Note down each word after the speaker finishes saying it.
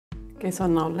Okay, so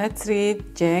now let's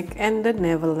read Jack and the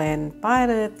Neverland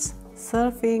Pirates,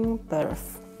 Surfing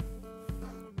Turf.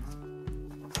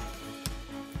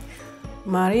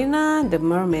 Marina the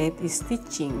mermaid is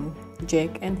teaching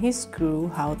Jack and his crew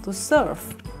how to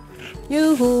surf.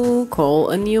 Yoo-hoo,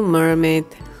 call a new mermaid.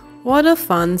 What a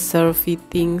fun surfy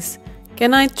things.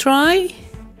 Can I try?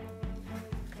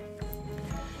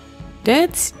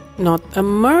 That's not a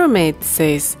mermaid,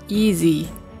 says Easy.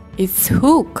 It's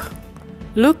Hook.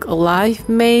 Look alive,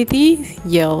 matey,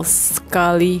 yells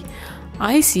Scully.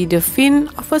 I see the fin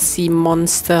of a sea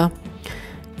monster.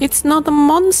 It's not a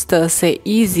monster, say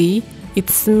Easy.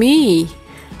 It's me.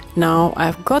 Now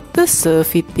I've got the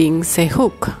surfy thing, say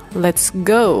Hook. Let's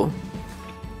go.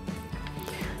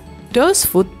 Those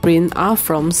footprints are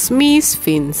from Smith's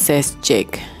fin, says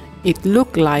Jack. It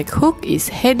looks like Hook is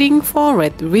heading for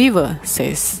Red River,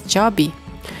 says Chubby.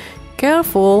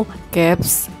 Careful,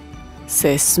 Caps,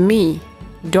 says Smee.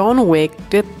 Don't wake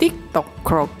the TikTok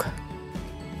croc.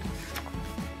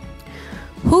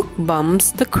 Hook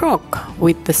bumps the croc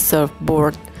with the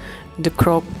surfboard. The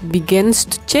croc begins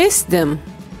to chase them.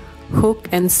 Hook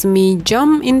and Smee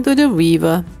jump into the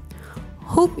river.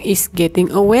 Hook is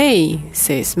getting away,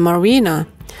 says Marina.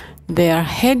 They are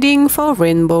heading for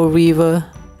Rainbow River,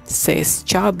 says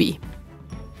Chubby.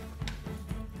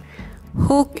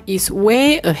 Hook is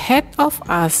way ahead of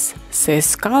us, says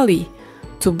Scully.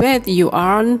 Too bad you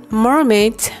aren't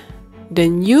mermaids.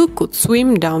 Then you could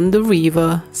swim down the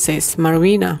river, says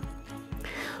Marina.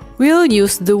 We'll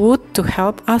use the wood to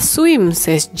help us swim,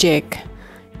 says Jack.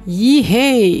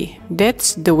 Yee-hey,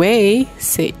 that's the way,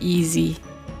 say Easy.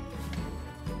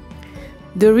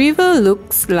 The river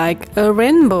looks like a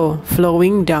rainbow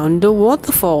flowing down the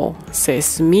waterfall,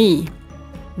 says Me.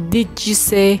 Did you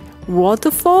say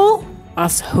waterfall?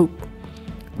 Asks Hook.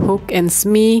 Hook and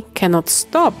Smee cannot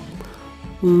stop.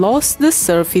 Lost the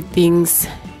surfy things,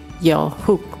 yell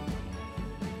Hook.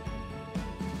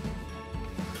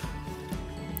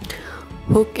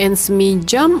 Hook and Smee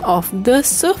jump off the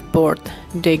surfboard.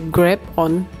 They grab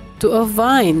on to a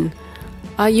vine.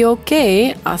 Are you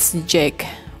okay? Asks Jack.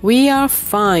 We are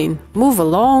fine. Move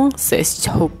along, says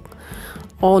Hook.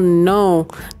 Oh no,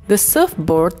 the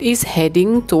surfboard is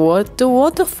heading toward the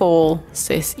waterfall,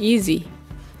 says Easy.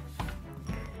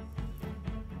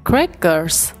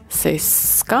 Crackers, says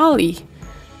Scully.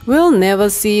 We'll never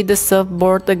see the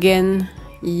surfboard again.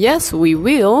 Yes, we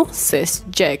will, says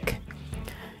Jack.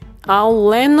 I'll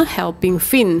lend a helping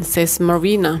fin, says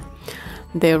Marina.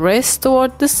 They race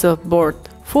toward the surfboard.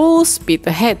 Full speed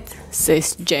ahead,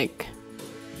 says Jack.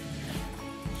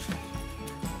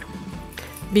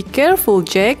 Be careful,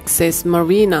 Jack, says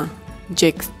Marina.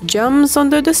 Jack jumps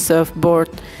onto the surfboard.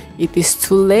 It is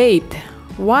too late.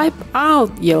 Wipe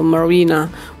out, yells Marina.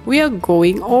 We are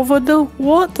going over the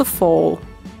waterfall.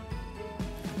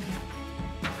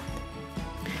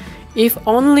 If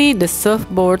only the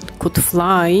surfboard could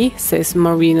fly, says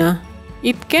Marina.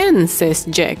 It can, says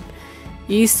Jack.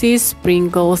 Easy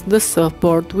sprinkles the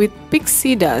surfboard with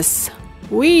pixie dust.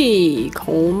 Whee!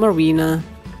 Calls Marina.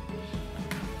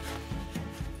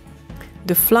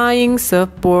 The flying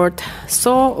surfboard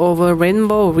soared over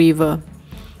Rainbow River.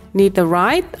 Need a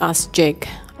ride? Asked Jack.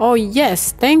 Oh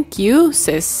yes, thank you,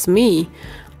 says Smee.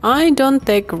 I don't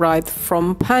take ride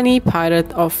from punny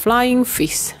pirate or flying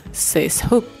fish, says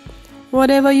Hook.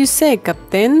 Whatever you say,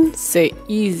 Captain, say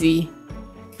Easy.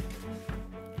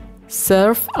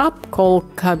 Surf up,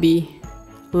 called Cubby.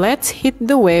 Let's hit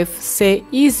the wave, say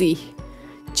Easy.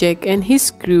 Jack and his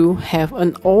crew have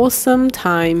an awesome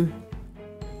time.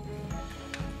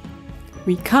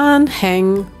 We can't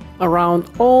hang around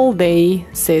all day,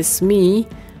 says Smee.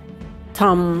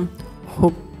 Tom,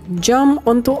 Hook, jump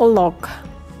onto a log.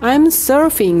 I'm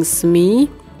surfing, Smee.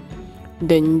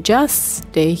 Then just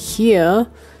stay here.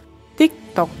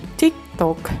 Tick-tock,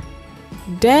 tick-tock.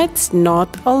 That's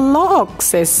not a log,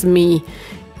 says Smee.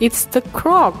 It's the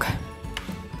croc.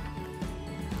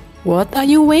 What are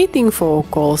you waiting for?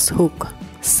 Calls Hook.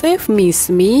 Save me,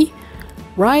 Smee.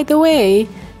 Right away.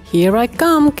 Here I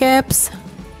come, Caps,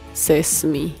 says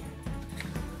Smee.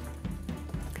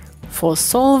 For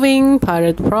solving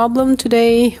pirate problem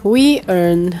today, we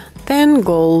earned 10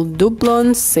 gold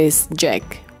doubloons, says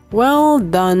Jack. Well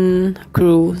done,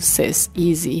 crew, says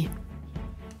Easy.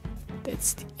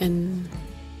 That's the end.